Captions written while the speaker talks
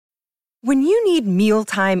When you need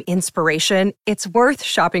mealtime inspiration, it's worth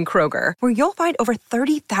shopping Kroger, where you'll find over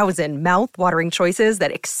 30,000 mouth-watering choices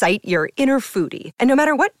that excite your inner foodie. And no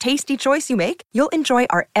matter what tasty choice you make, you'll enjoy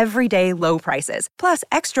our everyday low prices, plus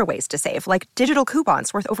extra ways to save, like digital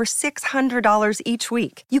coupons worth over $600 each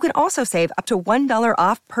week. You can also save up to $1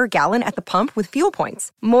 off per gallon at the pump with fuel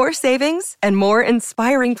points. More savings and more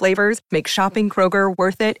inspiring flavors make shopping Kroger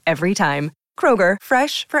worth it every time. Kroger,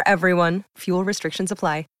 fresh for everyone. Fuel restrictions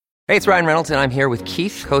apply. Hey, it's Ryan Reynolds, and I'm here with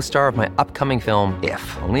Keith, co-star of my upcoming film,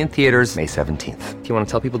 If, only in theaters May 17th. Do you want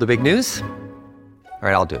to tell people the big news? All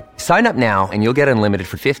right, I'll do it. Sign up now and you'll get unlimited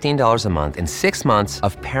for $15 a month and 6 months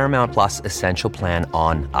of Paramount Plus Essential Plan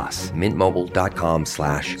on us.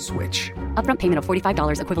 MintMobile.com/switch. Upfront payment of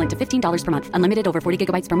 $45 equivalent to $15 per month. Unlimited over 40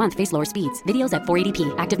 gigabytes per month. Face lower speeds. Videos at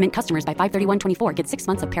 480p. Active Mint customers by 531.24 get 6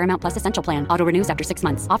 months of Paramount Plus Essential Plan. Auto renews after 6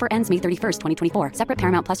 months. Offer ends May 31st, 2024. Separate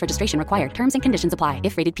Paramount Plus registration required. Terms and conditions apply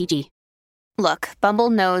if rated PG. Look, Bumble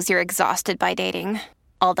knows you're exhausted by dating.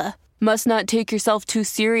 All the must not take yourself too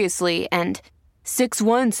seriously and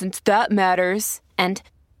 6'1" since that matters. And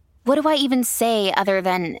what do I even say other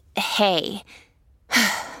than hey?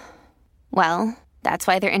 Well, that's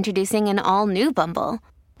why they're introducing an all-new Bumble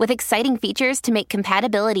with exciting features to make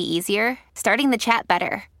compatibility easier, starting the chat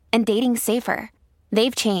better, and dating safer.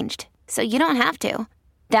 They've changed, so you don't have to.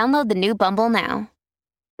 Download the new Bumble now.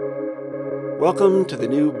 Welcome to the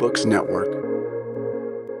New Books Network.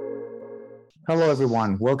 Hello,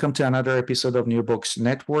 everyone. Welcome to another episode of New Books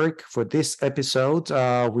Network. For this episode,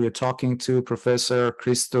 we are talking to Professor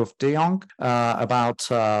Christophe de Jong about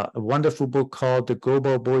a wonderful book called The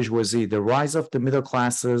Global Bourgeoisie, The Rise of the Middle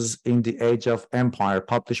Classes in the Age of Empire,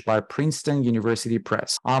 published by Princeton University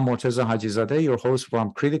Press. I'm Morteza Hajizadeh, your host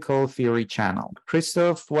from Critical Theory Channel.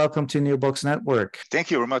 Christophe, welcome to New Books Network.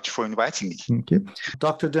 Thank you very much for inviting me. Thank you.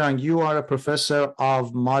 Dr. de Jong, you are a professor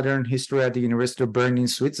of modern history at the University of Bern in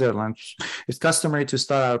Switzerland. It's customary to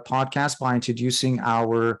start our podcast by introducing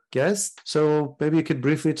our guest. So maybe you could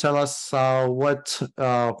briefly tell us what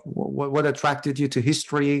attracted you to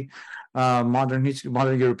history, modern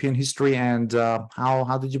European history, and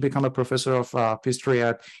how did you become a professor of history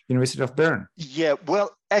at University of Bern? Yeah,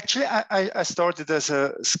 well, actually, I started as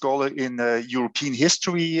a scholar in European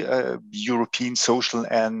history, European social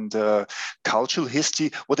and cultural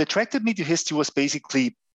history. What attracted me to history was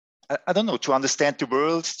basically, I don't know, to understand the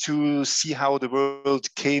world, to see how the world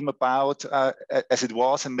came about as it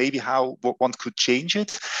was, and maybe how one could change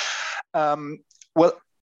it. I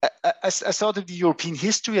started the European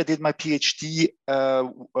history. I did my PhD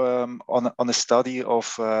on a study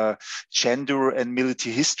of gender and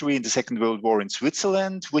military history in the Second World War in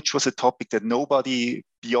Switzerland, which was a topic that nobody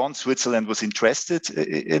beyond Switzerland was interested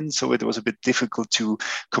in. So it was a bit difficult to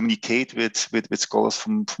communicate with scholars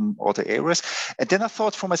from other areas. And then I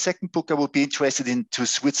thought for my second book, I would be interested into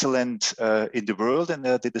Switzerland in the world. And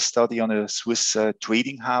I did a study on a Swiss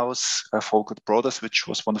trading house, Volkert Brothers, which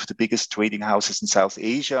was one of the biggest trading houses in South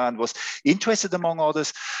Asia, and was interested, among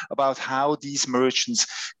others, about how these merchants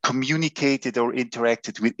communicated or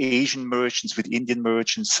interacted with Asian merchants, with Indian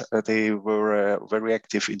merchants. They were very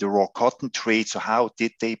active in the raw cotton trade. So how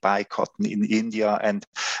did they buy cotton in India, and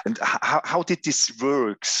how did this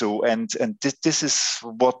work? So and this is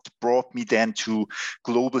what brought me then to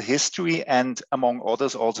global history, and among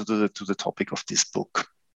others also to the topic of this book.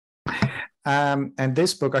 And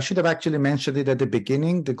this book, I should have actually mentioned it at the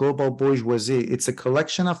beginning, The Global Bourgeoisie. It's a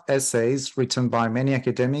collection of essays written by many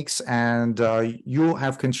academics, and you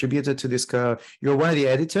have contributed to this. You're one of the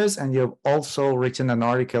editors, and you've also written an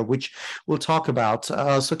article, which we'll talk about.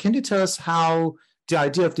 So can you tell us how the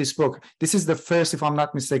idea of this book, this is the first, if I'm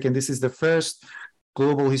not mistaken, this is the first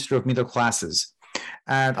global history of middle classes.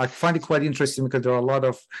 And I find it quite interesting because there are a lot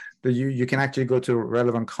of, you can actually go to a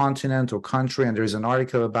relevant continent or country, and there's an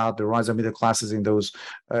article about the rise of middle classes in those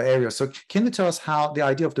areas. So can you tell us how the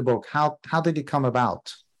idea of the book, how did it come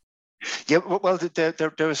about? Yeah, well,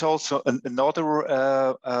 there is also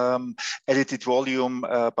another edited volume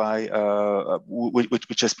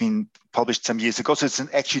which has been published some years ago. So it's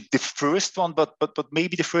actually the first one, but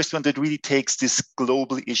maybe the first one that really takes this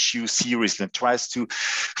global issue seriously and tries to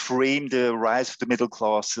frame the rise of the middle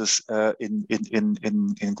classes in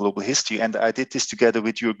global history. And I did this together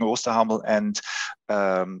with Jürgen Osterhammel and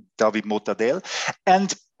David Motadel.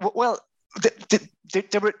 And well,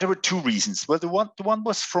 there were two reasons. Well, the one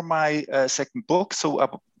was from my second book, so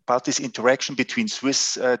about this interaction between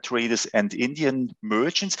Swiss traders and Indian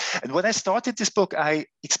merchants. And when I started this book, I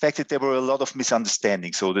expected there were a lot of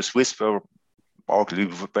misunderstandings. So the Swiss were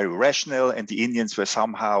arguably very rational, and the Indians were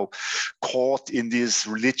somehow caught in these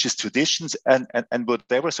religious traditions and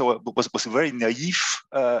whatever. So it was a very naive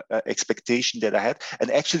expectation that I had.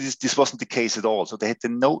 And actually, this wasn't the case at all. So they had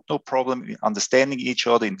no problem in understanding each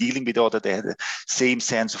other, in dealing with other. They had the same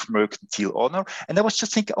sense of mercantile honor. And I was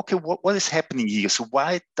just thinking, okay, what is happening here? So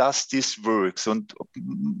why does this work? So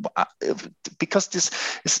because this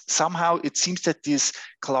is somehow, it seems that this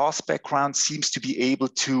class background seems to be able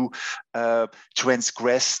to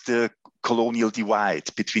transgress the colonial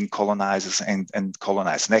divide between colonizers and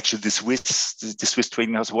colonized. And actually, the Swiss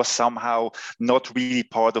trading house was somehow not really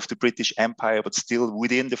part of the British Empire, but still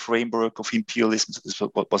within the framework of imperialism.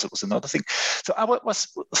 So this was another thing. So I was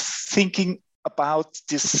thinking about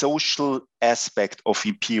this social aspect of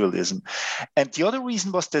imperialism. And the other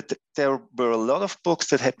reason was that there were a lot of books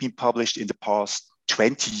that had been published in the past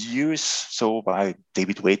 20 years, so by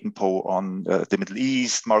David Waitenpour on the Middle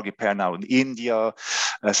East, Margit Pernau on India,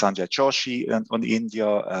 Sanjay Joshi on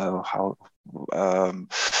India,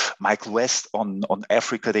 Michael West on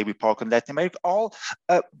Africa, David Park on Latin America, all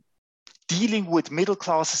dealing with middle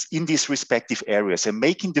classes in these respective areas and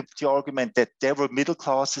making the argument that there were middle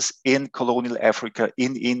classes in colonial Africa,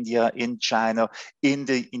 in India, in China, in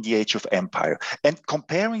the age of empire, and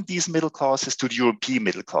comparing these middle classes to the European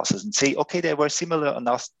middle classes and say, okay, they were similar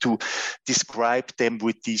enough to describe them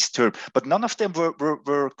with these terms, but none of them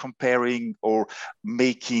were comparing or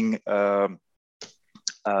making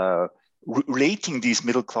relating these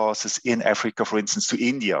middle classes in Africa, for instance, to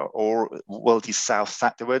India, or, well, these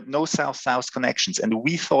South-South, there were no South-South connections. And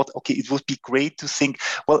we thought, okay, it would be great to think,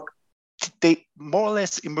 well, they more or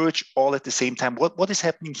less emerge all at the same time. What is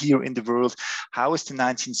happening here in the world? How is the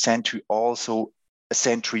 19th century also a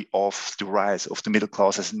century of the rise of the middle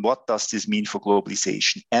classes? And what does this mean for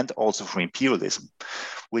globalization and also for imperialism?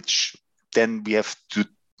 Which then we have to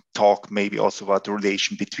talk maybe also about the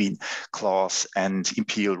relation between class and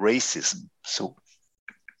imperial racism. So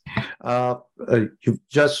you've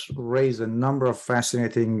just raised a number of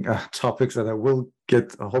fascinating topics that I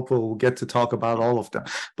hopefully we'll get to talk about all of them.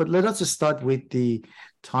 But let us just start with the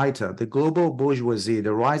title, The Global Bourgeoisie,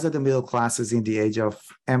 the Rise of the Middle Classes in the Age of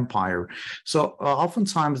Empire. So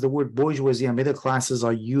oftentimes the word bourgeoisie and middle classes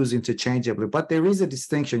are used interchangeably, but there is a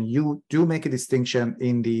distinction. You do make a distinction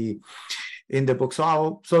in the book.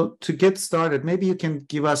 So to get started, maybe you can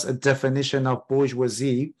give us a definition of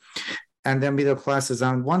bourgeoisie and then middle classes.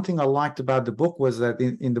 And one thing I liked about the book was that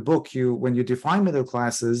in the book, when you define middle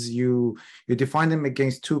classes, you define them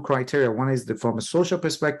against two criteria. One is from a social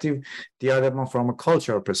perspective, the other one from a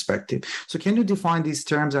cultural perspective. So can you define these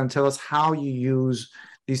terms and tell us how you use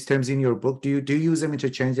these terms in your book? Do you use them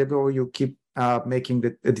interchangeably, or you keep making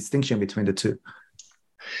the distinction between the two?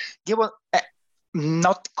 Yeah, well,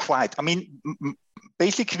 not quite. I mean,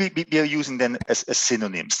 basically, we are using them as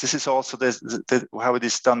synonyms. This is also how it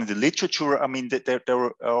is done in the literature. I mean, there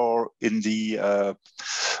are in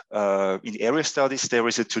area studies, there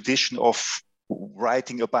is a tradition of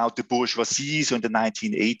writing about the bourgeoisie. So in the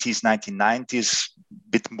 1980s, 1990s, a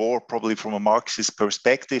bit more probably from a Marxist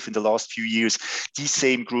perspective. In the last few years, these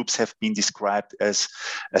same groups have been described as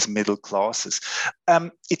middle classes.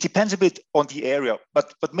 It depends a bit on the area,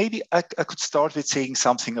 but maybe I could start with saying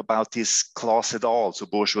something about this class at all, so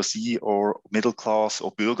bourgeoisie or middle class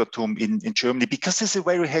or Bürgertum in Germany, because it's a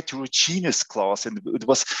very heterogeneous class, and it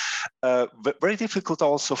was very difficult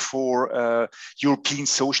also for European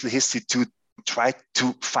social history to try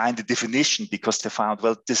to find a definition, because they found,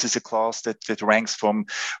 well, this is a class that ranks from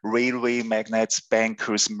railway magnates,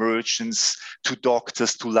 bankers, merchants, to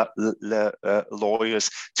doctors, to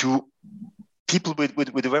lawyers, to people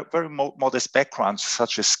with a very modest backgrounds,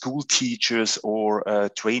 such as school teachers or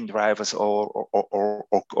train drivers or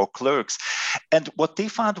clerks. And what they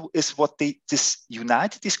found is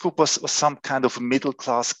united this group was some kind of middle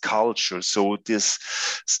class culture. So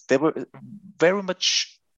they were very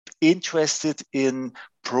much interested in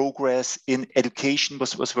progress, in education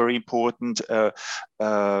was very important,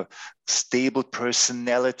 stable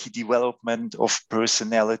personality, development of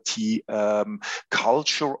personality,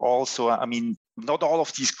 culture also. I mean, not all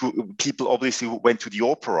of these people obviously went to the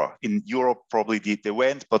opera. In Europe, probably they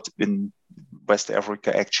went, but in West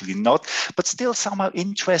Africa, actually not. But still somehow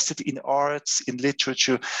interested in arts, in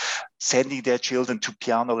literature, sending their children to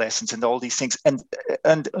piano lessons and all these things.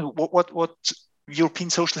 And what European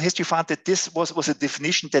social history found that this was a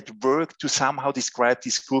definition that worked to somehow describe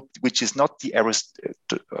this group, which is not the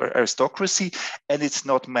aristocracy, and it's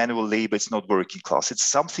not manual labor, it's not working class. It's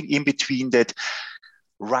something in between that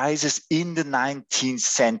rises in the 19th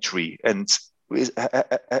century. And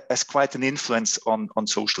has quite an influence on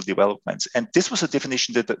social developments. And this was a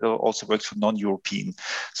definition that also worked for non-European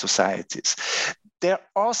societies. There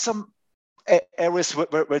are some areas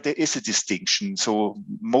where there is a distinction. So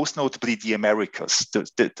most notably the Americas.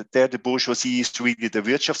 There the bourgeoisie is really the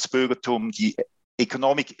Wirtschaftsbürgertum, the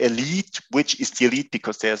economic elite, which is the elite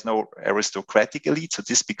because there's no aristocratic elite. So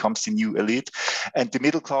this becomes the new elite. And the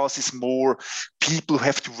middle class is more people who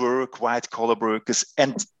have to work, white-collar workers.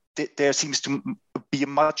 And there seems to be a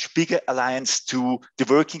much bigger alliance to the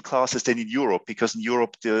working classes than in Europe, because in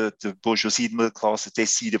Europe, the bourgeoisie and middle classes, they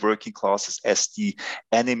see the working classes as the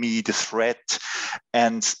enemy, the threat,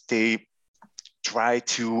 and they try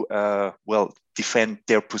to, defend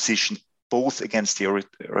their position both against the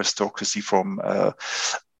aristocracy from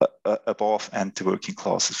above and the working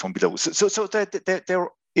classes from below. So they're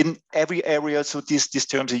in every area, so these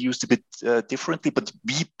terms are used a bit differently, but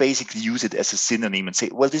we basically use it as a synonym and say,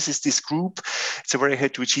 well, this is this group. It's a very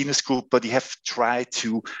heterogeneous group, but you have to try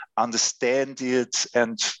to understand it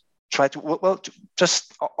and try to,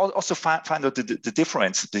 just also find out the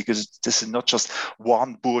difference, because this is not just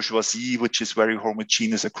one bourgeoisie, which is very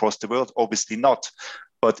homogeneous across the world, obviously not,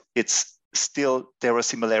 but it's still, there are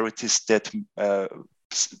similarities that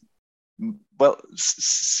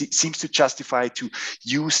seems to justify to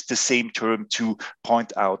use the same term to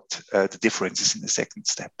point out the differences in the second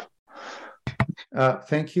step.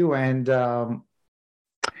 Thank you. And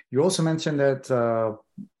you also mentioned that,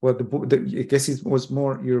 I guess it was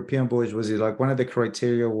more European bourgeoisie. Like one of the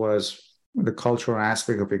criteria was the cultural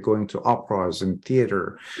aspect of it, going to operas and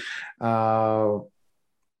theater.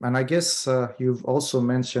 And I guess you've also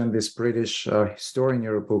mentioned this British historian in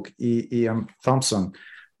your book, E.M. Thompson.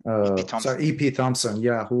 E.P. Thompson,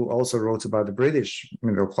 who also wrote about the British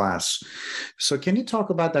middle class. So can you talk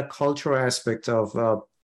about that cultural aspect of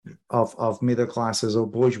middle classes or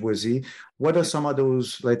bourgeoisie? What are some of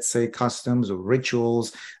those, let's say, customs or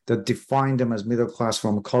rituals that define them as middle class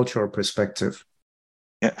from a cultural perspective?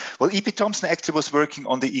 Yeah, well, E.P. Thompson actually was working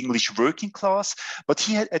on the English working class, but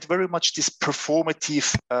he had very much this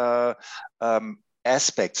performative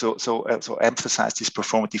aspect, so emphasize this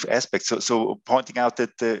performative aspect. So pointing out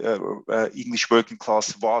that the English working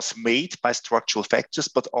class was made by structural factors,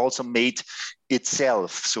 but also made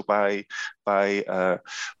itself. So by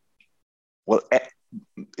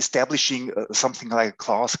establishing something like a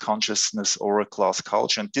class consciousness or a class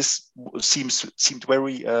culture, and this seemed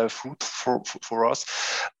very fruitful for us.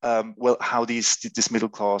 How this middle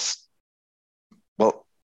class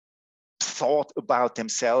thought about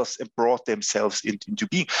themselves and brought themselves into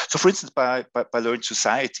being. So, for instance, by learned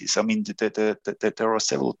societies. I mean, there are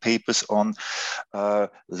several papers on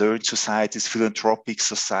learned societies, philanthropic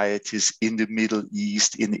societies in the Middle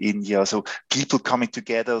East, in India. So, people coming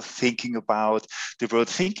together, thinking about the world,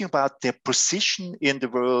 thinking about their position in the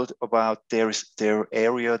world, about their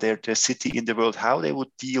area, their city in the world, how they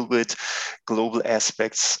would deal with global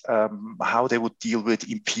aspects, how they would deal with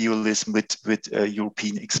imperialism, with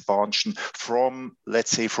European expansion, from,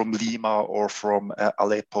 let's say, from Lima or from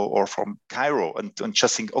Aleppo or from Cairo, and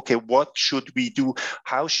just think, okay, what should we do?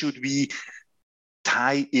 How should we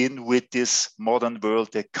tie in with this modern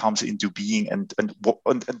world that comes into being? And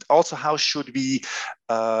also, how should we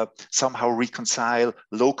somehow reconcile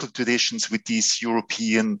local traditions with these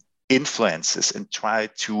European influences and try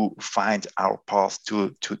to find our path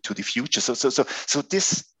to the future? So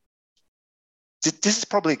this is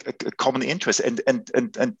probably a common interest, and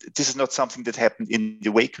this is not something that happened in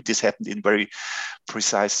the wake. This happened in very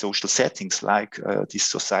precise social settings, like these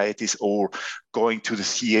societies, or going to the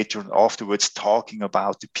theater and afterwards talking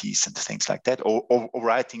about the piece and things like that, or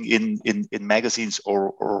writing in magazines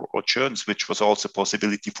or journals, which was also a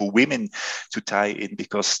possibility for women to tie in,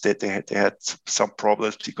 because they had some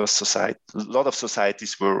problems, because a lot of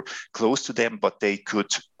societies were close to them, but they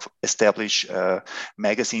could establish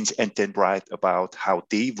magazines and then write about how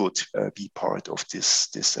they would be part of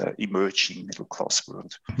this emerging middle class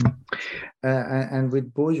world. And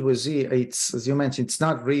with bourgeoisie, it's, as you mentioned, it's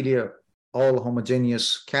not really a all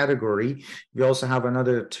homogeneous category. We also have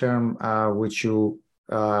another term which you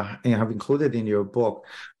have included in your book.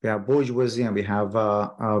 We have bourgeoisie and we have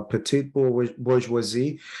petite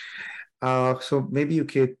bourgeoisie. So maybe you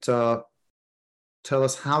could tell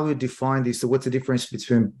us how you define these. So what's the difference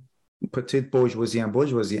between petite bourgeoisie and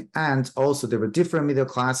bourgeoisie? And also there were different middle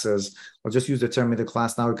classes. I'll just use the term middle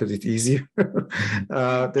class now because it's easier.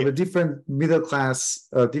 There were different middle class,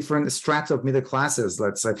 different strata of middle classes,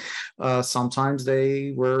 let's say. Sometimes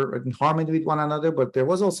they were in harmony with one another, but there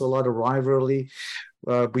was also a lot of rivalry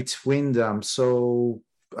between them. So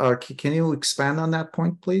can you expand on that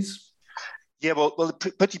point, please? Yeah, well,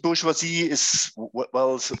 petty bourgeoisie is,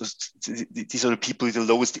 these are the people with the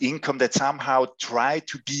lowest income that somehow try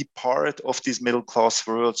to be part of this middle class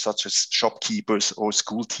world, such as shopkeepers or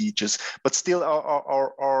school teachers, but still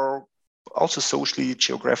are also socially,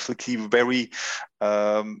 geographically very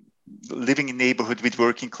living in neighborhood with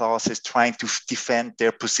working classes, trying to defend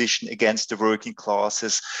their position against the working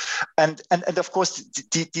classes, and of course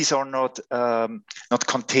these are not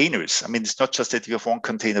containers. I mean, it's not just that you have one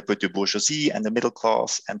container, but the bourgeoisie and the middle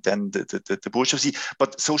class, and then the bourgeoisie.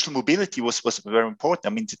 But social mobility was very important.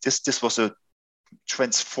 I mean, this was a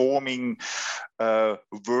transforming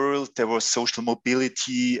world. There was social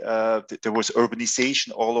mobility, there was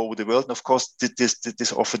urbanization all over the world, and of course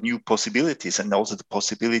this offered new possibilities, and also the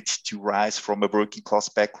possibility to rise from a working class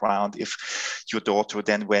background. If your daughter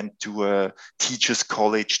then went to a teacher's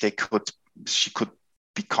college, she could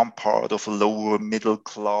become part of a lower middle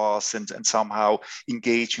class and somehow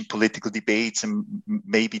engage in political debates, and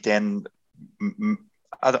maybe then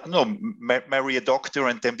I don't know, marry a doctor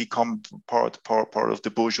and then become part of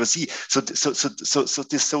the bourgeoisie. So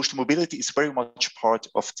this social mobility is very much part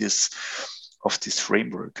of this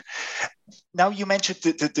framework. Now, you mentioned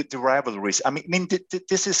the rivalries. I mean,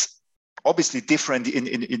 this is obviously different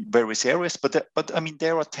in various areas, but I mean,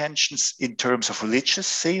 there are tensions in terms of religious,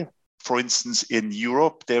 say. For instance, in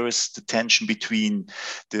Europe, there is the tension between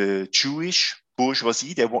the Jewish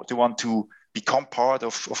bourgeoisie. They want to become part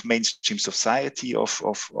of mainstream society, of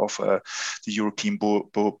the European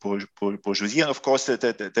bourgeoisie. And of course,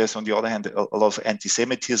 there's on the other hand a lot of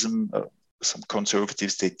anti-Semitism. Some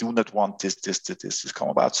conservatives, they do not want this to come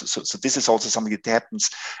about. So this is also something that happens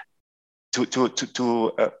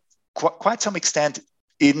to quite some extent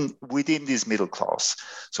within this middle class.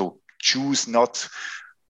 So Jews not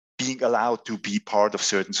being allowed to be part of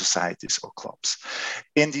certain societies or clubs.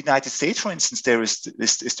 In the United States, for instance, there is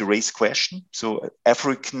the race question. So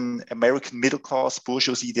African American middle class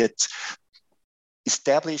bourgeoisie that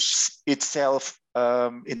established itself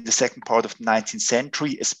in the second part of the 19th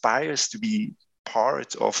century aspires to be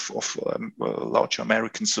part of larger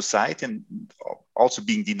American society, and also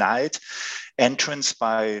being denied entrance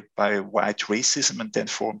by white racism, and then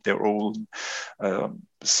form their own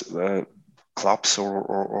clubs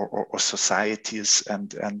or societies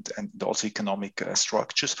and also economic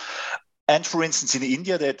structures. And for instance, in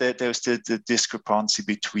India, there's the discrepancy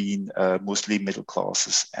between Muslim middle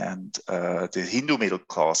classes and the Hindu middle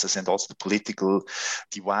classes, and also the political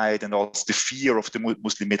divide, and also the fear of the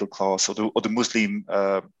Muslim middle class or the Muslim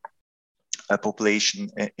population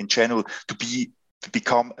in general to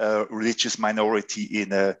become a religious minority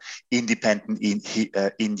in an independent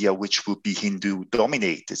India, which would be Hindu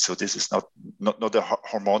dominated. So this is not a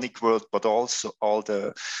harmonic world, but also all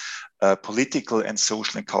the political and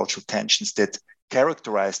social and cultural tensions that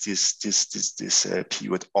characterize this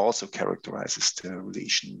period also characterizes the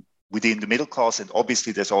relation within the middle class. And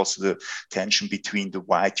obviously there's also the tension between the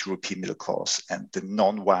white European middle class and the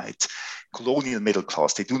non-white colonial middle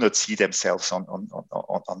class. They do not see themselves on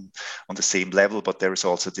the same level, but there is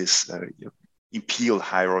also this imperial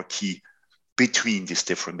hierarchy between these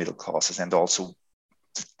different middle classes, and also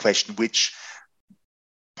the question which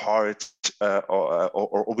part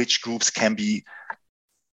or which groups can be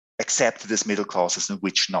accepted as middle classes and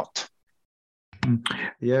which not.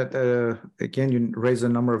 Yeah, again, you raise a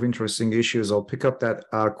number of interesting issues. I'll pick up that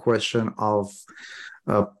question of,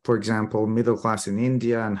 for example, middle class in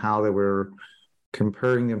India and how they were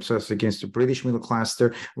comparing themselves against the British middle class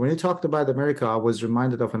there. When you talked about America, I was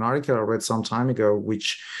reminded of an article I read some time ago,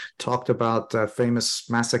 which talked about the famous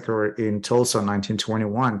massacre in Tulsa in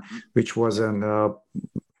 1921, which was the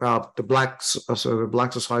Black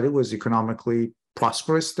society was economically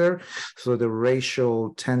prosperous there, so the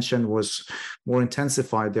racial tension was more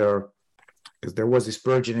intensified there, because there was this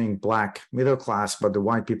burgeoning Black middle class, but the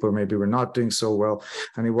white people maybe were not doing so well,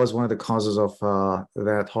 and it was one of the causes of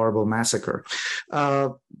that horrible massacre.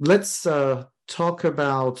 Let's talk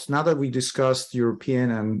about, now that we discussed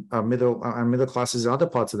European and middle classes in other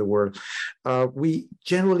parts of the world, we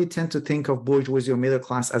generally tend to think of bourgeoisie or middle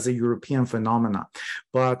class as a European phenomena,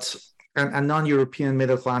 but and non-European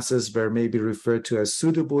middle classes were maybe referred to as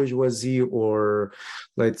pseudo-bourgeoisie, or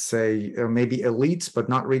let's say maybe elites, but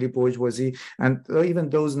not really bourgeoisie. And even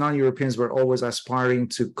those non-Europeans were always aspiring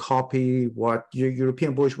to copy what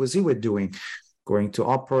European bourgeoisie were doing, going to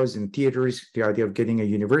operas and theaters, the idea of getting a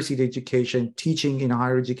university education, teaching in a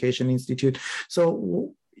higher education institute.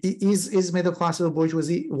 So is middle class or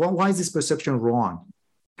bourgeoisie, why is this perception wrong?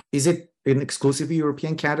 Is it an exclusively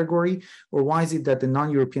European category, or why is it that the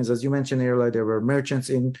non-Europeans, as you mentioned earlier, there were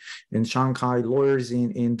merchants in Shanghai, lawyers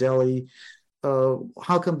in Delhi,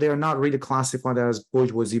 how come they're not really classified as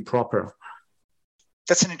bourgeoisie proper?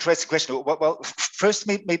 That's an interesting question. Well, first,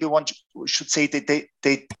 maybe one should say that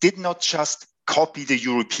they did not just copy the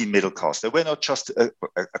European middle class. They were not just a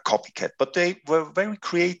copycat, but they were very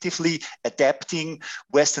creatively adapting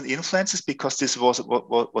Western influences, because this was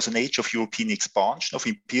an age of European expansion, of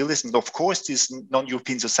imperialism. And of course, these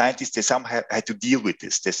non-European societies, they somehow had to deal with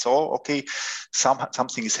this. They saw, okay,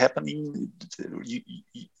 something is happening,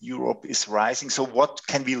 Europe is rising. So what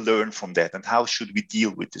can we learn from that, and how should we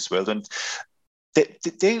deal with this world? And it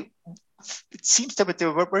seems that they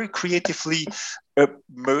were very creatively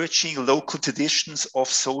merging local traditions of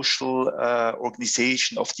social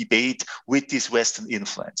organization, of debate, with these Western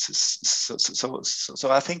influences.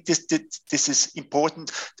 So I think this is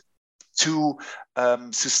important to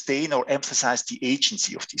sustain or emphasize the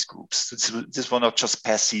agency of these groups. This were not just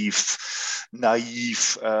passive,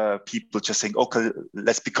 naive people just saying, okay,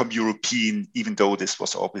 let's become European, even though this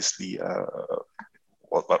was obviously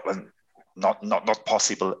not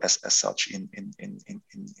possible as such in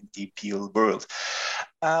the imperial world.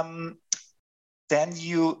 Then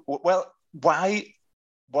why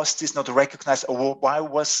was this not recognized, or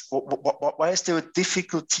why is there a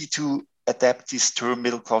difficulty to adapt this term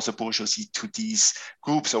middle class or bourgeoisie to these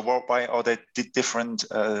groups, or why are there different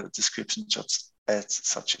descriptions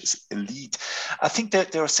such as elite? I think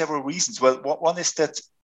that there are several reasons. Well, one is that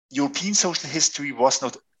European social history was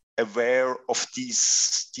not aware of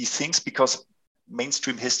these things, because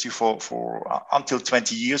mainstream history for until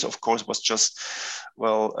 20 years, of course, was just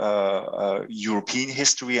European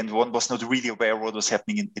history, and one was not really aware of what was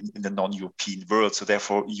happening in the non-European world. So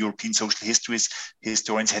therefore, European social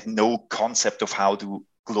historians had no concept of how to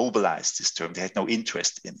globalize this term. They had no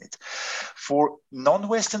interest in it. For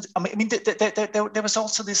non-Western, there was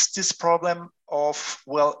also this problem of,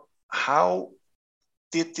 well, how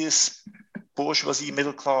did this bourgeoisie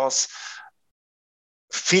middle class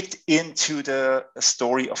fit into the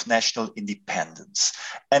story of national independence?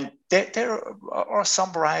 And there are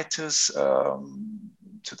some writers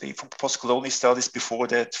today from post-colonial studies, before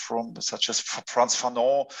that, such as Frantz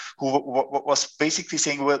Fanon, who was basically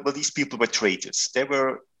saying, well, these people were traitors. They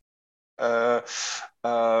were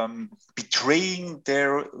betraying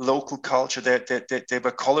their local culture. They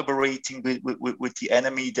were collaborating with the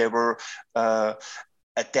enemy. They were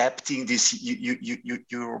adapting this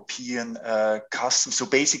European custom. So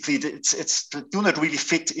basically, it's do not really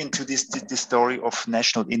fit into this story of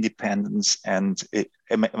national independence and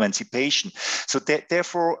emancipation. So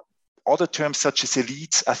therefore, other terms such as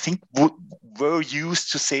elites, I think, were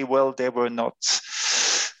used to say, well, they were not.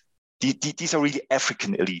 These are really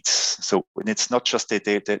African elites. So it's not just that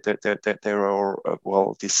there are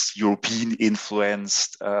this European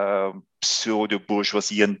influenced pseudo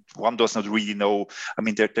bourgeoisie, and one does not really know. I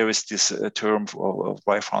mean, there is this term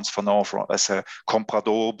by Frantz Fanon as a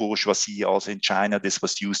comprador bourgeoisie. Also in China, this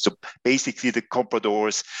was used. So basically, the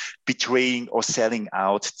compradors betraying or selling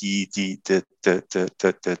out the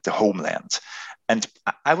homeland. And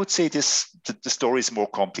I would say the story is more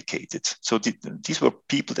complicated. So these were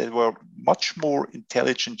people that were much more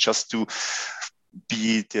intelligent just to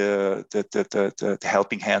be the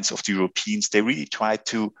helping hands of the Europeans. They really tried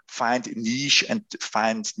to find a niche and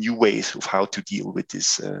find new ways of how to deal with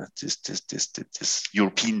this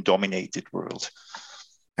European-dominated world.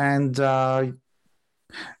 And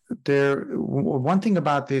one thing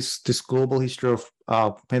about this global history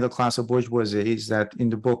of middle class or bourgeoisie is that in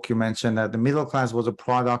the book you mentioned that the middle class was a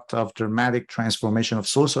product of dramatic transformation of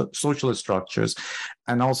social structures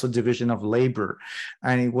and also division of labor,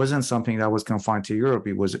 and it wasn't something that was confined to Europe.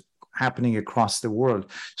 It was happening across the world.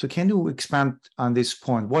 So can you expand on this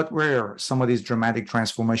point? What were some of these dramatic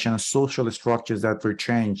transformation of social structures that were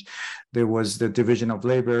changed? There was the division of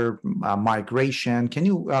labor, migration. Can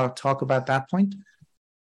you talk about that point?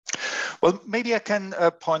 Well, maybe I can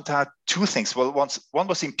point out two things. Well, one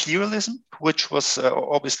was imperialism, which was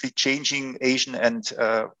obviously changing Asian and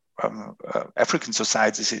African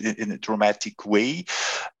societies in a dramatic way,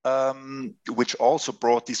 which also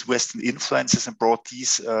brought these Western influences and brought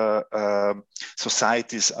these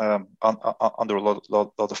societies under a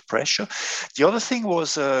lot of pressure. The other thing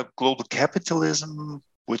was global capitalism,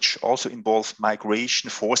 which also involved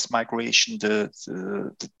migration, forced migration, the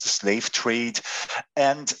slave trade.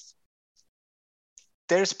 And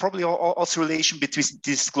there's probably also a relation between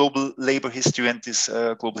this global labor history and this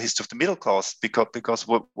global history of the middle class, because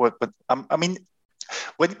I mean,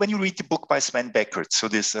 when you read the book by Sven Beckert, so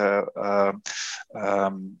this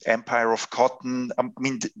Empire of Cotton, I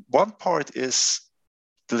mean, one part is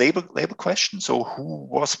the labor question. So who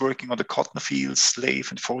was working on the cotton fields, slave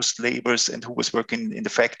and forced laborers, and who was working in the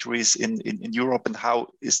factories in Europe, and how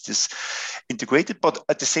is this integrated? But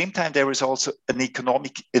at the same time, there is also an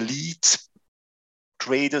economic elite,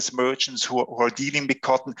 traders, merchants who are dealing with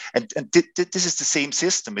cotton. And this is the same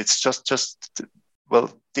system. It's just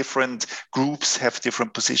different groups have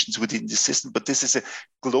different positions within the system, but this is a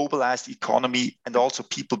globalized economy, and also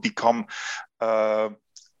people become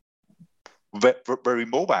very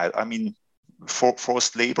mobile. I mean,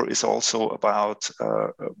 forced labor is also about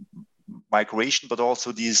migration, but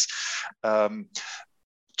also these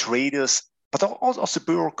traders, but also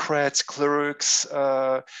bureaucrats, clerks,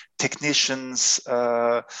 technicians,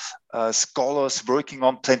 scholars working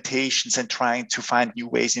on plantations and trying to find new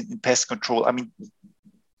ways in pest control. I mean,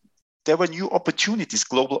 there were new opportunities,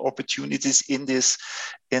 global opportunities in this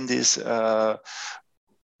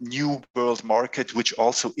new world market, which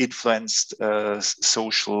also influenced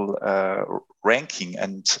social ranking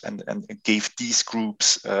and gave these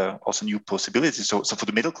groups also new possibilities. So for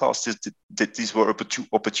the middle class, these were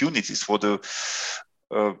opportunities. For the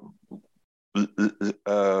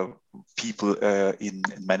people in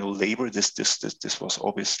manual labor, this was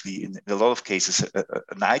obviously in a lot of cases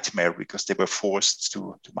a nightmare, because they were forced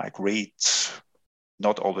to migrate,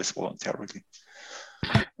 not always voluntarily.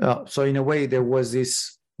 So in a way, there was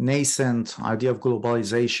this nascent idea of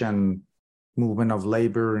globalization, movement of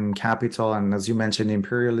labor and capital, and as you mentioned,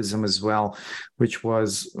 imperialism as well, which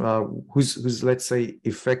was whose let's say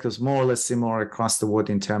effect was more or less similar across the world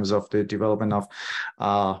in terms of the development of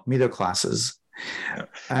middle classes. Yeah.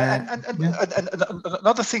 And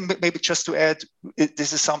another thing, maybe just to add,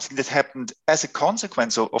 this is something that happened as a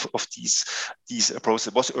consequence of these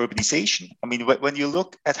processes, was urbanization. I mean, when you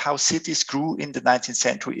look at how cities grew in the 19th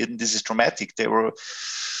century, and this is dramatic, they were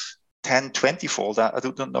 10, 20-fold. I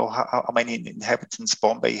don't know how many inhabitants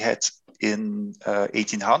Bombay had in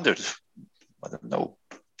 1800. I don't know,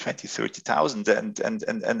 20, 30,000,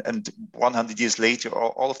 and 100 years later,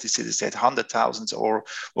 all of these cities had 100,000 or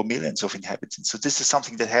millions of inhabitants. So this is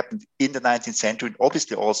something that happened in the 19th century, and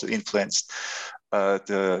obviously also influenced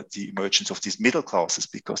the emergence of these middle classes,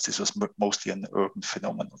 because this was mostly an urban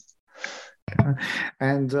phenomenon.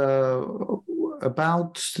 And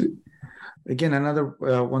about... Again, another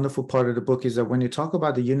wonderful part of the book is that when you talk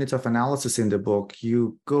about the unit of analysis in the book,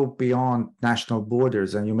 you go beyond national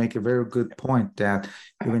borders, and you make a very good point that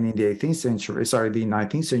even in the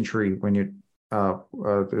 19th century, when you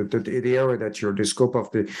the area that the scope of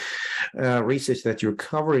the research that you're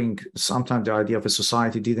covering, sometimes the idea of a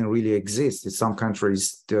society didn't really exist. In some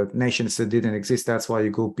countries, the nations that didn't exist. That's why you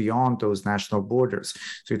go beyond those national borders.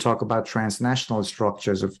 So you talk about transnational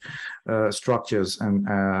structures and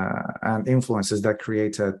influences that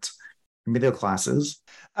created middle classes.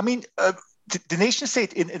 I mean, the nation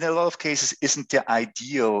state in a lot of cases isn't the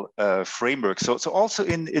ideal framework. So also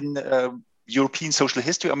in European social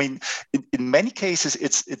history, I mean, in many cases,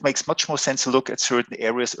 it makes much more sense to look at certain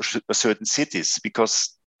areas or certain cities,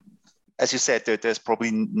 because, as you said, there's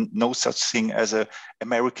probably no such thing as an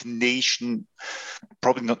American nation,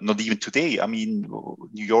 probably not even today. I mean,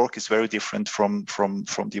 New York is very different from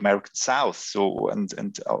the American South, so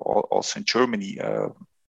and also in Germany.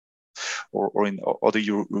 Or in other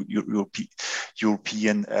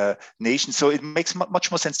European nations, so it makes much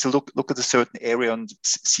more sense to look at a certain area and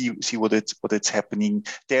see what's happening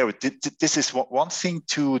there. This is one thing,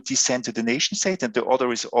 to descend to the nation state, and the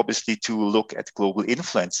other is obviously to look at global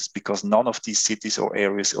influences, because none of these cities or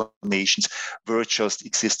areas or nations were just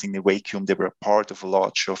existing in a vacuum. They were part of a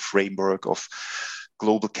larger framework of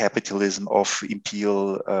global capitalism, of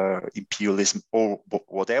imperialism, or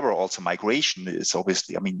whatever. Also, migration is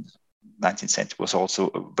obviously, I mean, 19th century was also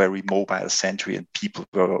a very mobile century, and people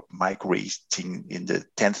were migrating in the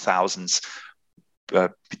 10,000s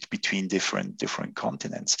between different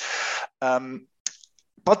continents.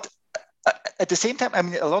 But at the same time, I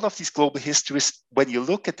mean, a lot of these global histories, when you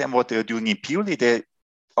look at them, what they're doing imperially, they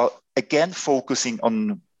are again focusing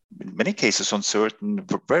on, in many cases, on certain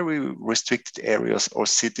very restricted areas or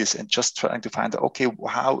cities, and just trying to find out, okay,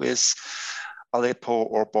 how is Aleppo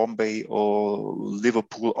or Bombay or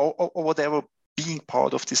Liverpool or whatever being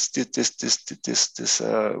part of these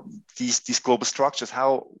global structures?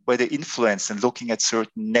 How were they influenced, and looking at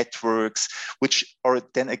certain networks, which are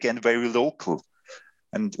then again very local.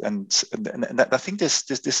 And I think this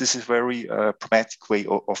is a very pragmatic way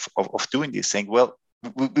of doing this, saying, well,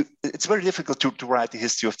 it's very difficult to write the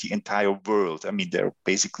history of the entire world. I mean, there are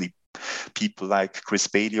basically people like Chris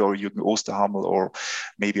Bailey or Jürgen Osterhammel or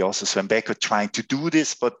maybe also Sven Becker trying to do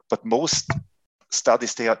this, but most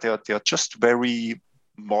studies, they are just very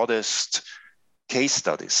modest case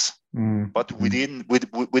studies, Mm. but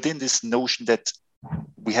within this notion that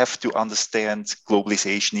we have to understand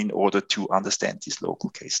globalization in order to understand these local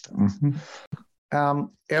case studies. Mm-hmm.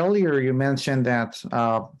 Earlier, you mentioned that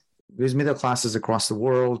these middle classes across the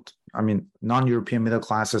world, I mean, non-European middle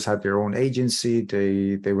classes had their own agency.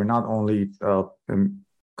 They were not only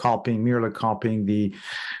merely copying the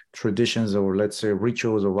traditions or, let's say,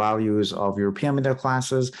 rituals or values of European middle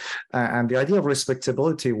classes, and the idea of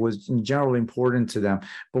respectability was in general important to them.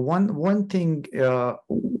 But one thing.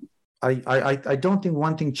 I don't think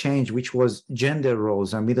one thing changed, which was gender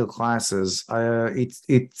roles and middle classes.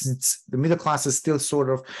 It's the middle classes still sort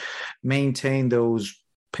of maintain those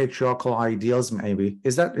patriarchal ideals. Maybe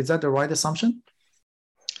is that the right assumption?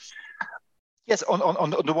 Yes. On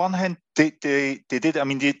the one hand, they did. I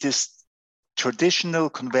mean, this traditional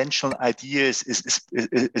conventional idea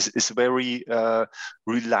is very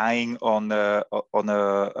relying on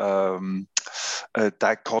a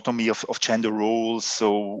dichotomy of gender roles,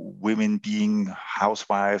 so women being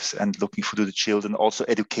housewives and looking for the children. Also,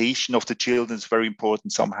 education of the children is very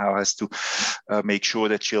important. Somehow has to make sure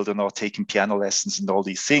that children are taking piano lessons and all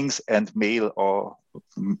these things, and male or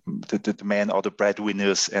the men are the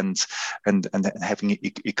breadwinners and having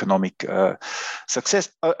economic success.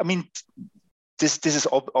 I mean, this is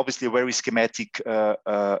obviously a very schematic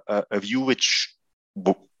a view, which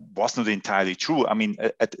was not entirely true. I mean,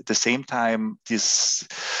 at the same time, this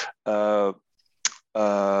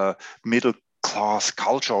middle class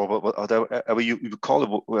culture, or whatever you call it,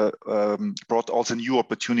 brought also new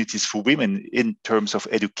opportunities for women in terms of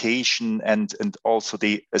education, and also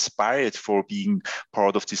they aspired for being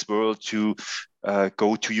part of this world, to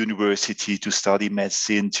go to university, to study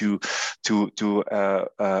medicine, to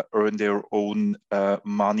earn their own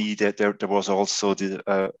money. That there was also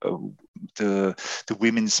the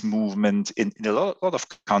women's movement in a lot of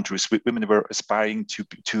countries. Women were aspiring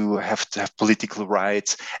to have political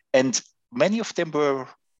rights, and many of them were.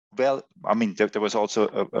 Well, I mean, there was also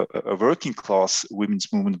a working class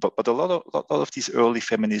women's movement, but a lot of these early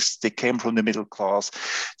feminists, they came from the middle class.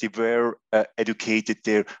 They were educated.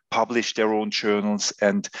 They published their own journals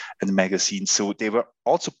and magazines. So they were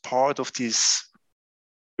also part of this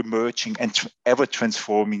emerging and ever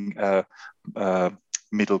transforming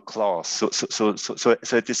middle class. So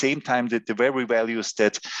at the same time, the very values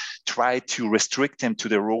that try to restrict them to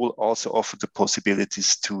their role also offer the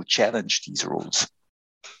possibilities to challenge these roles.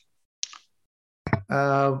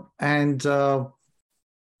 The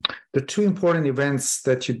two important events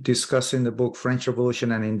that you discuss in the book, French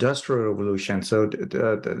Revolution and Industrial Revolution. So,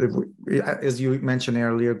 as you mentioned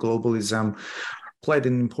earlier, globalism played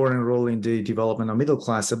an important role in the development of middle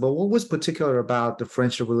class. But what was particular about the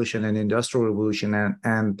French Revolution and Industrial Revolution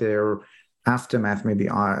and their aftermath, maybe,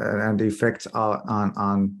 and the effect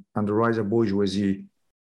on the rise of bourgeoisie?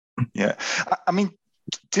 Yeah, I mean,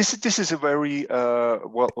 this is a very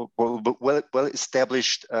well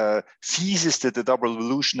established thesis that the double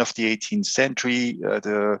revolution of the 18th century,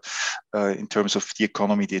 in terms of the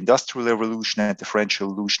economy, the Industrial Revolution, and the French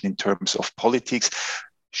Revolution in terms of politics,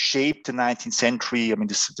 shaped the 19th century. I mean,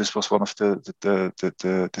 this was one of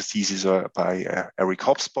the theses by Eric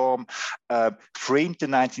Hobsbawm, framed the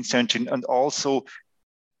 19th century, and also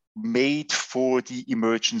made for the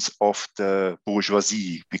emergence of the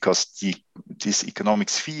bourgeoisie, because this economic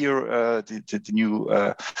sphere, the new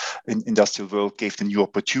industrial world, gave the new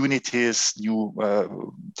opportunities, new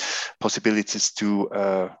possibilities to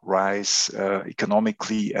rise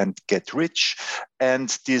economically and get rich. And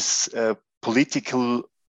this political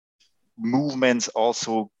movements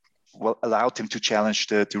also allowed him to challenge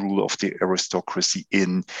the rule of the aristocracy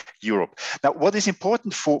in Europe. Now, what is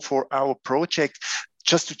important for our project,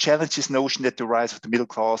 just to challenge this notion that the rise of the middle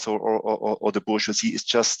class or the bourgeoisie is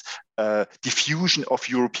just diffusion of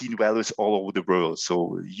European values all over the world.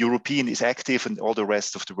 So European is active and all the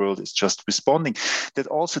rest of the world is just responding. That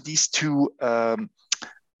also these two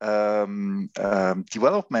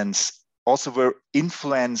developments also were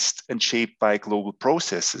influenced and shaped by global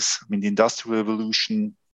processes. I mean, the Industrial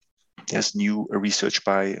Revolution, there's new research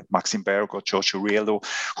by Maxime Berg or George Auriello,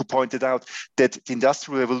 who pointed out that the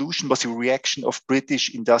Industrial Revolution was a reaction of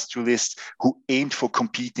British industrialists who aimed for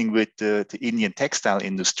competing with the Indian textile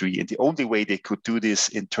industry. And the only way they could do this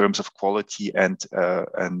in terms of quality and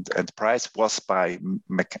price was by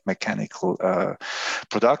mechanical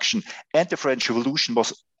production. And the French Revolution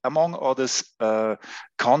was, among others,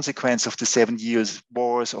 consequence of the 7 Years'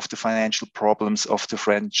 Wars, of the financial problems of the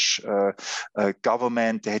French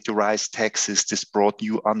government. They had to raise taxes. This brought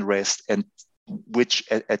new unrest, and which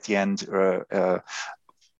at the end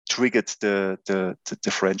triggered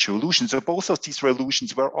the French Revolution. So both of these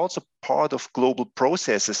revolutions were also part of global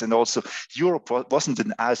processes, and also Europe wasn't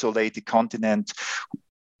an isolated continent,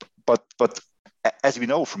 but as we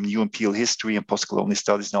know from new imperial history and post-colonial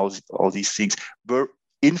studies and all these things, were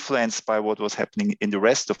influenced by what was happening in the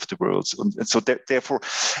rest of the world. And so therefore,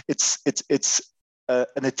 it's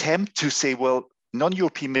an attempt to say, well,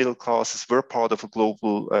 non-European middle classes were part of a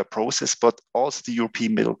global process, but also the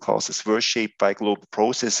European middle classes were shaped by global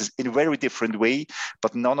processes in a very different way,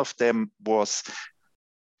 but none of them was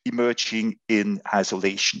emerging in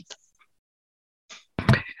isolation.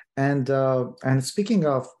 And speaking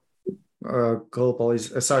of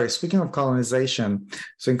speaking of colonization,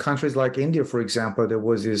 so in countries like India, for example, there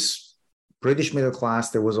was this British middle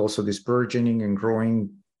class. There was also this burgeoning and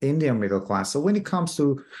growing Indian middle class. So when it comes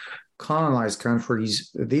to colonized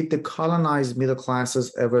countries, did the colonized middle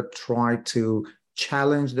classes ever try to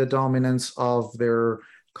challenge the dominance of their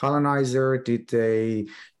colonizer? Did they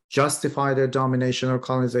justify their domination or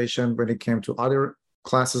colonization when it came to other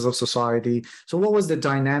classes of society? So what was the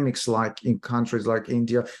dynamics like in countries like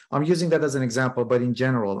India? I'm using that as an example, but in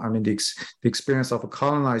general, I mean, the experience of a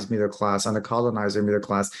colonized middle class and a colonizer middle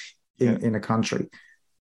class in a country.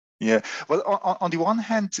 Yeah, well, on the one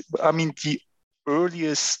hand, I mean, the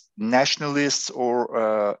earliest nationalists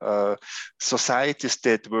or societies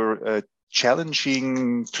that were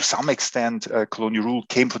challenging to some extent colonial rule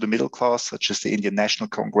came from the middle class, such as the Indian National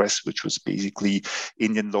Congress, which was basically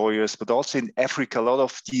Indian lawyers. But also in Africa, a lot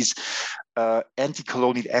of these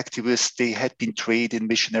anti-colonial activists, they had been trained in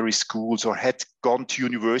missionary schools or had gone to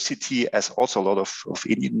university, as also a lot of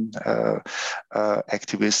Indian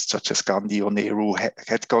activists such as Gandhi or Nehru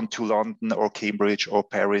had gone to London or Cambridge or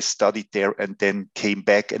Paris, studied there, and then came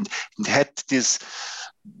back and had this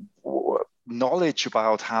knowledge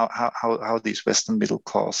about how this Western middle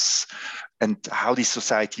class and how this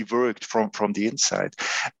society worked from the inside.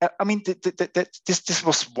 I mean, this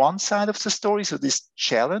was one side of the story, so this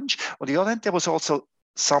challenge. On the other hand, there was also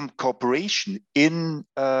some cooperation in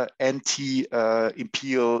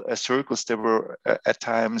anti-imperial circles. There were at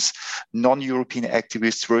times non-European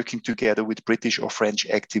activists working together with British or French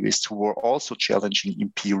activists who were also challenging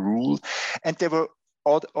imperial rule. And there were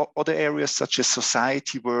other areas such as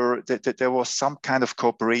society where there was some kind of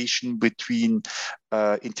cooperation between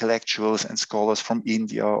intellectuals and scholars from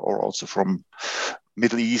India or also from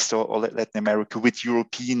Middle East or Latin America with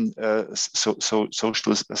European social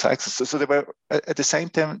cycles. So there were at the same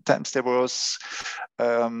time there was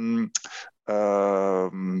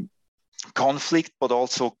conflict, but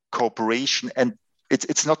also cooperation. And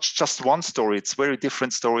it's not just one story; it's very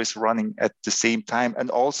different stories running at the same time, and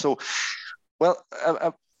also, well,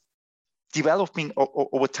 developing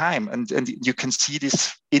over time. And you can see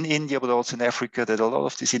this in India, but also in Africa, that a lot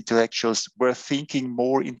of these intellectuals were thinking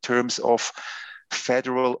more in terms of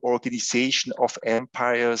federal organization of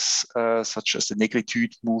empires, such as the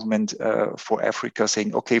Negritude movement for Africa,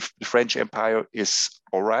 saying, okay, the French Empire is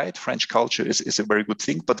all right, French culture is a very good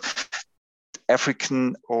thing, but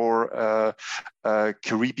African or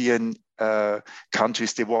Caribbean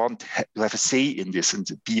countries, they want to have a say in this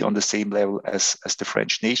and be on the same level as the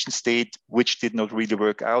French nation state, which did not really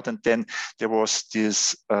work out. And then there was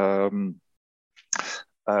this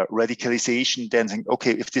radicalization, then saying,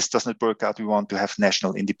 okay, if this doesn't work out, we want to have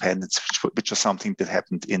national independence, which was something that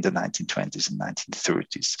happened in the 1920s and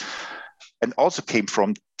 1930s. And also came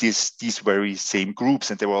from these very same groups,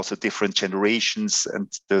 and there were also different generations, and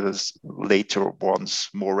the later ones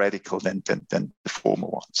more radical than the former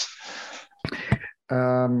ones.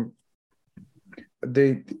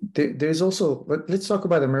 There's also, let's talk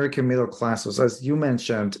about American middle classes. As you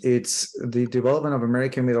mentioned, it's the development of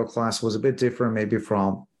American middle class was a bit different maybe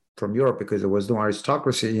from Europe, because there was no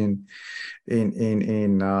aristocracy in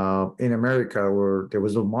America, or there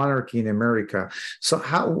was no monarchy in America. So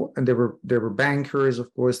and there were bankers,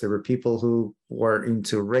 of course, there were people who were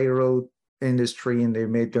into railroad industry, and they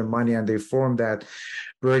made their money, and they formed that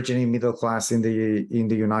burgeoning middle class in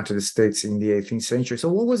the United States in the 18th century. So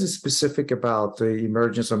what was specific about the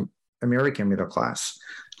emergence of American middle class?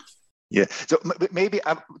 Yeah, so maybe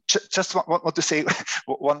I just want to say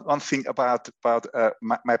one thing about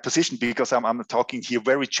my position, because I'm talking here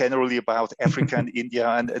very generally about Africa and India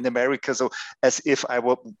and America, so as if I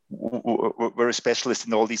were a specialist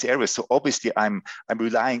in all these areas. So obviously I'm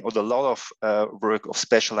relying on a lot of work of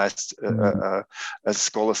specialized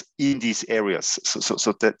scholars in these areas.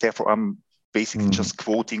 So therefore I'm basically just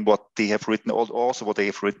quoting what they have written, also what they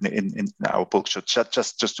have written in our book. So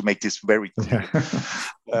just to make this very clear.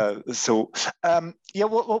 What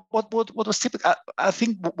was typical? I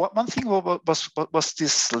think one thing was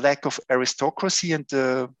this lack of aristocracy, and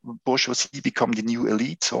the bourgeoisie become the new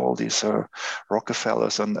elite. So all these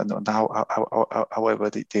Rockefellers and however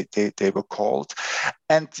they were called.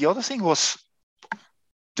 And the other thing was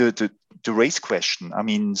the race question. I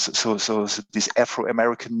mean, so this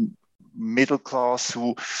Afro-American middle class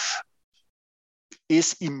who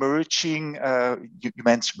is emerging. You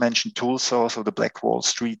mentioned Tulsa, so the Black Wall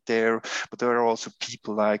Street there, but there are also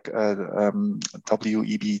people like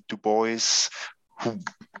W.E.B. Du Bois, who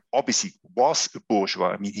obviously was a bourgeois.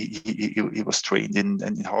 I mean, he was trained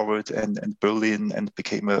in Harvard and Berlin, and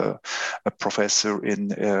became a professor in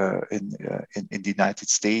the United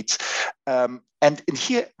States. And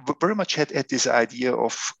here very much had this idea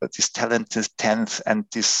of this talented tenth and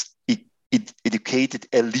this educated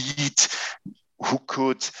elite who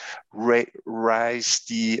could rise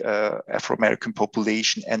the Afro-American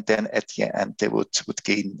population, and then at the end they would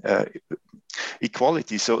gain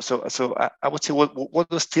equality. So I would say what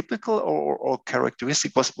was typical or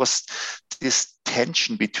characteristic was this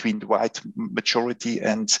tension between the white majority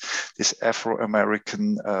and this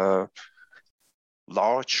Afro-American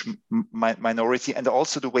large minority, and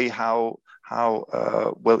also the way how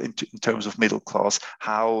in terms of middle class,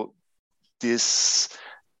 how this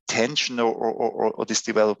tension or this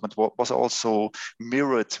development was also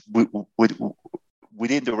mirrored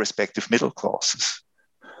within the respective middle classes.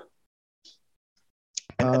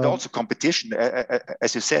 And also competition,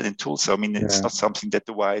 as you said, in Tulsa. I mean, it's not something that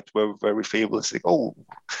the white were very favorable. It's like, oh,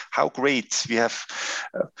 how great we have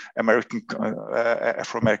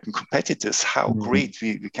Afro-American competitors. How great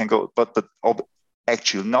we can go. But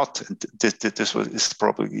actually not. And this is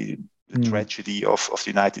probably the tragedy of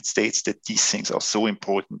the United States, that these things are so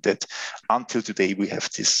important that until today we have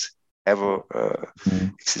this ever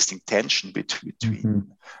existing tension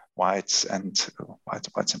between whites and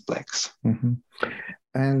blacks.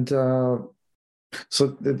 And so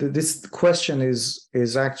this question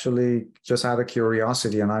is actually just out of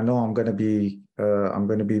curiosity, and I know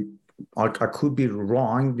I could be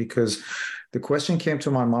wrong, because the question came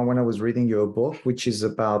to my mind when I was reading your book, which is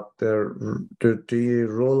about the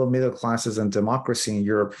role of middle classes and democracy in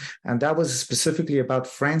Europe. And that was specifically about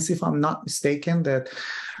France, if I'm not mistaken, that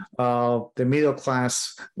the middle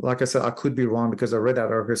class, like I said, I could be wrong because I read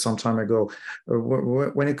that article some time ago.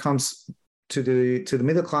 When it comes to the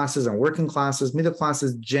middle classes and working classes, middle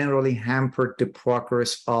classes generally hampered the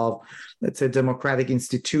progress of, let's say, democratic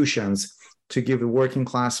institutions, to give the working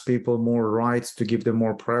class people more rights, to give them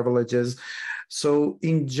more privileges. So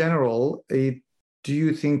in general, do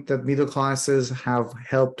you think that middle classes have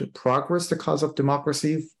helped progress the cause of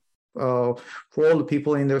democracy for all the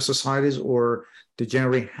people in their societies, or they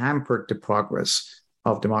generally hampered the progress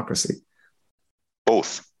of democracy?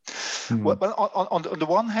 Both. Well, on the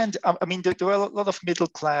one hand, I mean, there were a lot of middle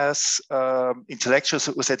class intellectuals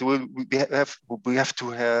who said, well, we have to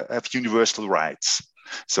have universal rights.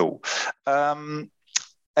 So,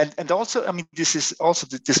 and also, I mean, this is also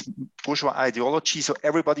this bourgeois ideology. So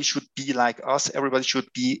everybody should be like us. Everybody should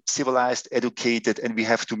be civilized, educated, and we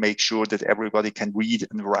have to make sure that everybody can read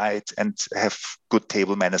and write and have good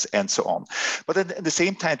table manners and so on. But at the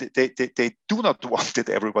same time, they do not want that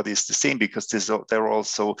everybody is the same, because there are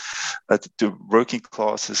also the working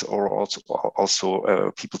classes, or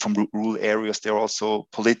also people from rural areas. They're also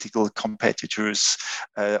political competitors,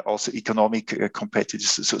 also economic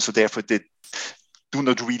competitors. So therefore, they do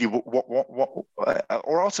not really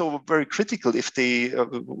or also very critical if they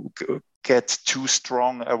get too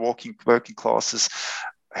strong working classes,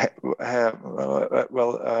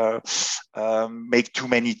 make too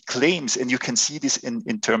many claims. And you can see this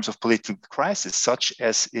in terms of political crisis, such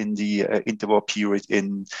as in the interwar period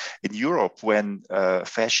in Europe, when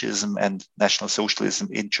fascism and National Socialism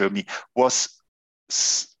in Germany was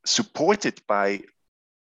supported by,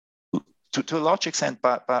 to a large extent,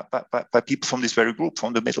 by people from this very group,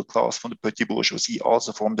 from the middle class, from the petit bourgeoisie,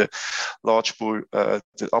 also from the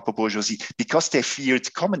the upper bourgeoisie, because they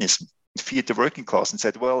feared communism, feared the working class, and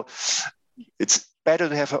said, well, it's better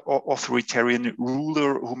to have an authoritarian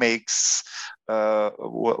ruler who makes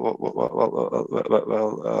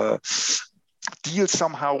deals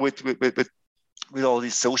somehow with all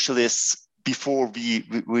these socialists, before we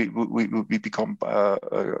become a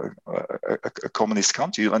communist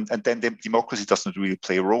country, and then the democracy does not really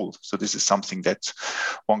play a role. So this is something that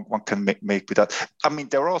one can make with that. I mean,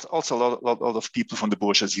 there are also a lot of people from the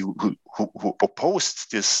bourgeoisie who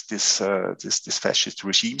opposed this fascist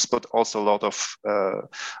regimes, but also a lot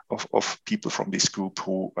of people from this group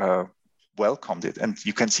who welcomed it. And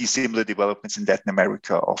you can see similar developments in Latin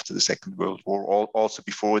America after the Second World War. Also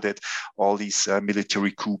before that, all these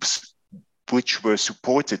military coups, which were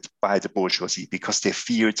supported by the bourgeoisie because they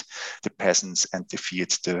feared the peasants and they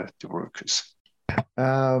feared the workers.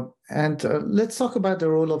 Let's talk about the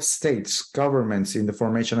role of states, governments in the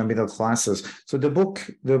formation of middle classes. So the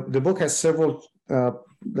book has several,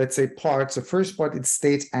 let's say, parts. The first part is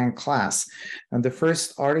state and class, and the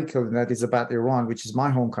first article that is about Iran, which is my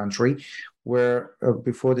home country, where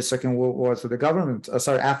before the Second World War, so the government,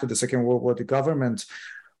 after the Second World War, the government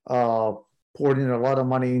poured in a lot of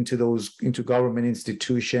money into government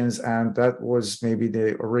institutions, and that was maybe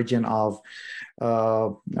the origin of a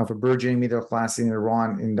burgeoning middle class in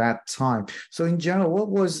Iran in that time. So in general,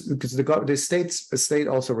 because the state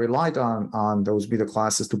also relied on those middle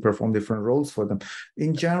classes to perform different roles for them.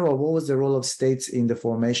 In general, what was the role of states in the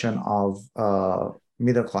formation of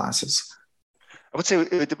middle classes? I would say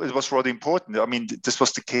it was rather important. I mean, this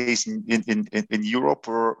was the case in Europe,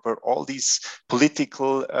 where all these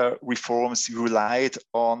political reforms relied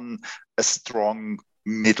on a strong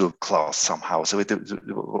middle class somehow. So it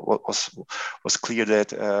was clear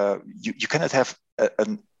that you cannot have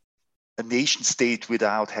a nation state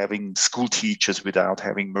without having school teachers, without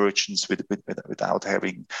having merchants, without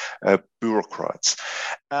having bureaucrats.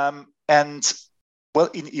 And well,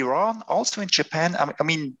 in Iran, also in Japan, I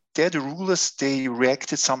mean, there the rulers, they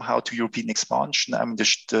reacted somehow to European expansion. I mean, the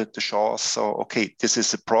Shah saw, okay, this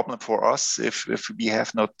is a problem for us. If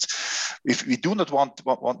we do not want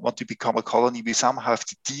to become a colony, we somehow have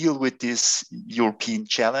to deal with this European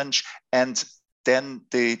challenge. And then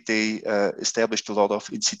they established a lot of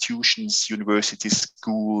institutions, universities,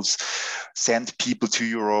 schools, sent people to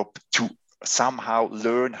Europe to somehow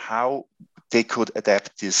learn how they could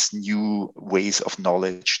adapt these new ways of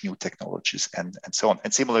knowledge, new technologies, and so on.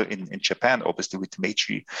 And similar in Japan, obviously, with the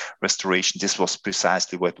Meiji Restoration, this was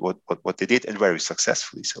precisely what they did, and very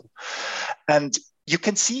successfully so. And you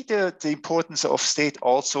can see the importance of state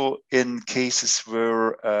also in cases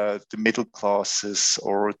where the middle classes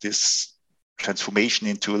or this transformation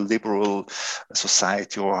into a liberal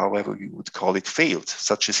society, or however you would call it, failed,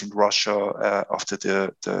 such as in Russia after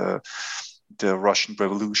the Russian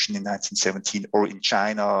Revolution in 1917, or in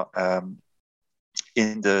China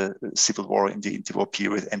in the Civil War, in the interwar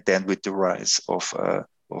period, and then with the rise of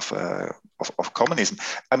communism.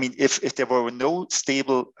 I mean, if there were no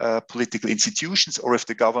stable political institutions, or if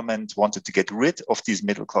the government wanted to get rid of these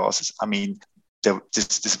middle classes, I mean,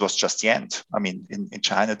 this was just the end. I mean, in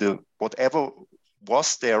China, whatever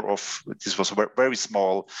was there this was a very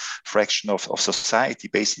small fraction of society,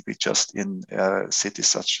 basically just in cities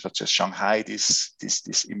such as Shanghai, this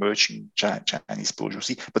emerging Chinese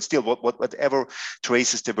bourgeoisie. But still, whatever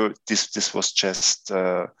traces there were, this was just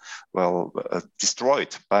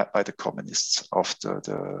destroyed by the communists after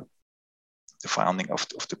the founding of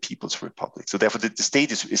the People's Republic. So therefore, the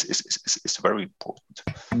state is very important.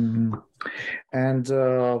 Mm-hmm. And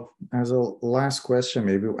as a last question,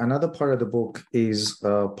 maybe another part of the book is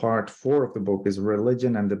part 4 of the book is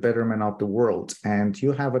religion and the betterment of the world. And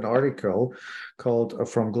you have an article called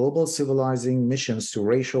From Global Civilizing Missions to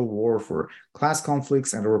Racial Warfare, Class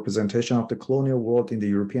Conflicts and the Representation of the Colonial World in the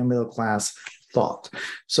European Middle Class Thought.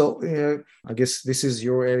 So I guess this is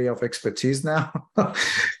your area of expertise now.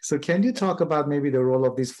 So can you talk about maybe the role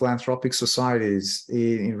of these philanthropic societies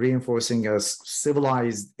in reinforcing a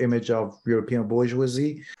civilized image of European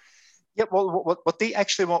bourgeoisie? Yeah, well, what they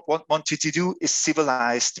actually wanted to do is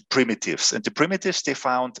civilize the primitives. And the primitives they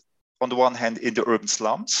found, on the one hand, in the urban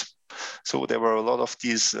slums. So there were a lot of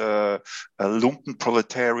these lumpen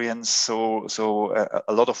proletarians, so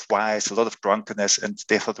a lot of vice, a lot of drunkenness, and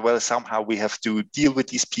they thought, well, somehow we have to deal with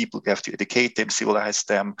these people, we have to educate them, civilize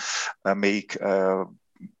them, make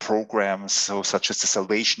programs, so such as the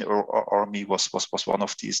Salvation Army was one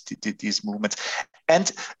of these movements. And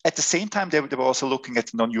at the same time, they were also looking at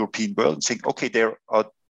the non-European world and saying, okay, there are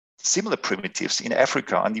similar primitives in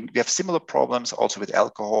Africa, and we have similar problems also with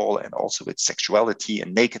alcohol and also with sexuality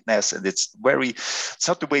and nakedness, and it's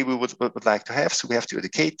not the way we would like to have. So we have to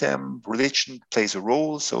educate them. Religion plays a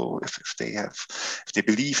role. So if they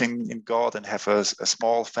believe in God and have a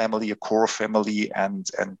small family, a core family, and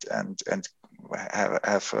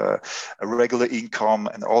have a regular income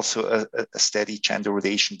and also a steady gender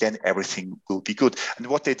relation, then everything will be good. And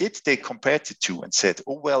what they did, they compared the two and said,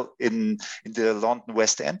 oh, well, in the London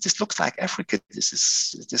West End, this looks like Africa. This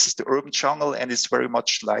is the urban jungle, and it's very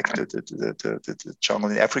much like the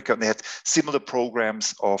jungle in Africa. And they had similar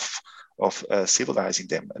programs of civilizing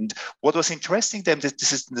them. And what was interesting then, that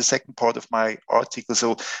this is in the second part of my article,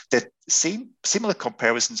 so that similar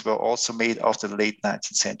comparisons were also made after the late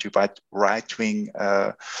 19th century by right-wing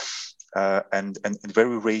and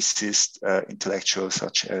very racist intellectuals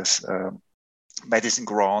such as Madison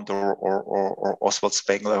Grant or Oswald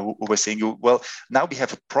Spengler, who were saying, well, now we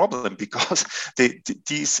have a problem because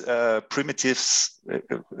these primitives,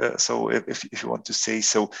 so if you want to say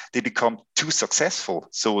so, they become too successful.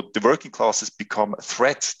 So the working classes become a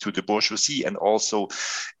threat to the bourgeoisie, and also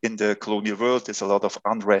in the colonial world, there's a lot of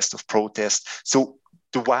unrest, of protest. So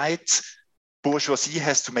the white bourgeoisie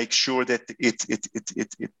has to make sure that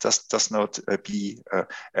it does not be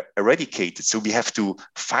eradicated. So we have to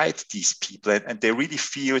fight these people, and they really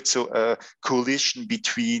feared a coalition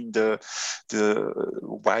between the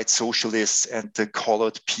white socialists and the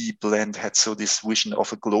colored people, and had this vision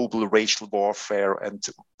of a global racial warfare, and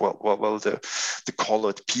the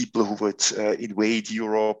colored people who would invade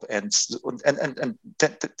Europe, and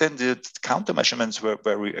then the countermeasures were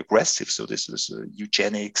very aggressive. So this was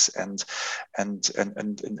eugenics and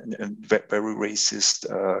very racist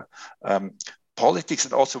politics,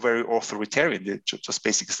 and also very authoritarian. They just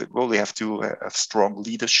basically said, well, we have to have strong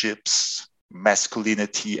leaderships,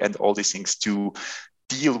 masculinity, and all these things to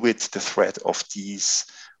deal with the threat of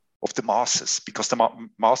the masses, because the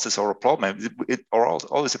masses are a problem. It are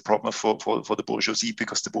always a problem for the bourgeoisie,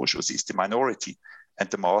 because the bourgeoisie is the minority, and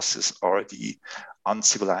the masses are the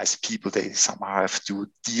uncivilized people they somehow have to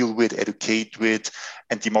deal with, educate with,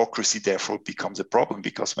 and democracy therefore becomes a problem,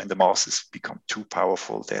 because when the masses become too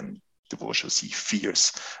powerful, then the bourgeoisie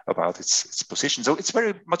fears about its position. So it's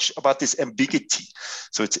very much about this ambiguity.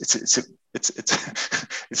 So it's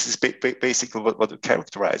basically what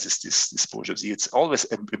characterizes this bourgeoisie. It's always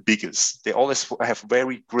ambiguous. They always have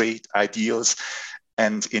very great ideals,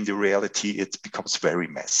 and in the reality, it becomes very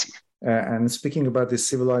messy. And speaking about this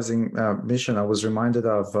civilizing mission, I was reminded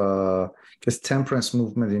of this temperance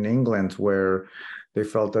movement in England, where they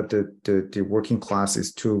felt that the working class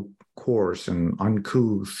is too coarse and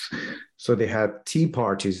uncouth. So they had tea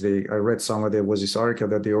parties. I read somewhere there was this article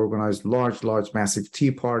that they organized large, massive tea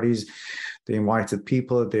parties. They invited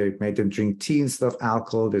people, they made them drink tea instead of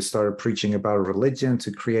alcohol. They started preaching about religion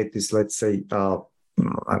to create this, let's say,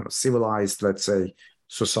 civilized, let's say,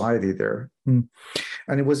 society there. And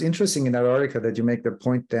it was interesting in that article that you make the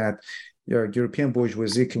point that European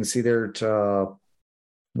bourgeoisie considered,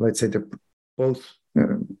 let's say, both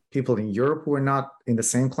people in Europe were not in the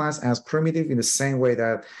same class as primitive, in the same way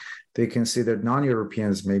that they considered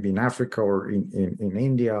non-Europeans, maybe in Africa or in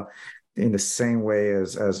India, in the same way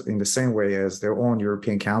as their own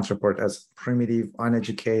European counterpart, as primitive,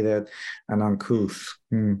 uneducated, and uncouth.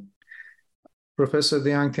 Professor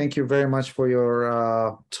de Jong, thank you very much for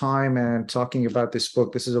your time and talking about this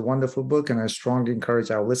book. This is a wonderful book, and I strongly encourage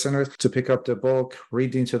our listeners to pick up the book,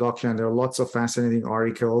 read the introduction. There are lots of fascinating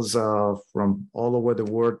articles from all over the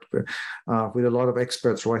world with a lot of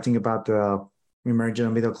experts writing about the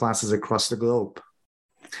emerging middle classes across the globe.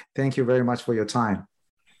 Thank you very much for your time.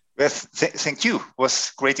 Well, thank you. It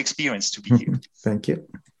was a great experience to be here. Thank you.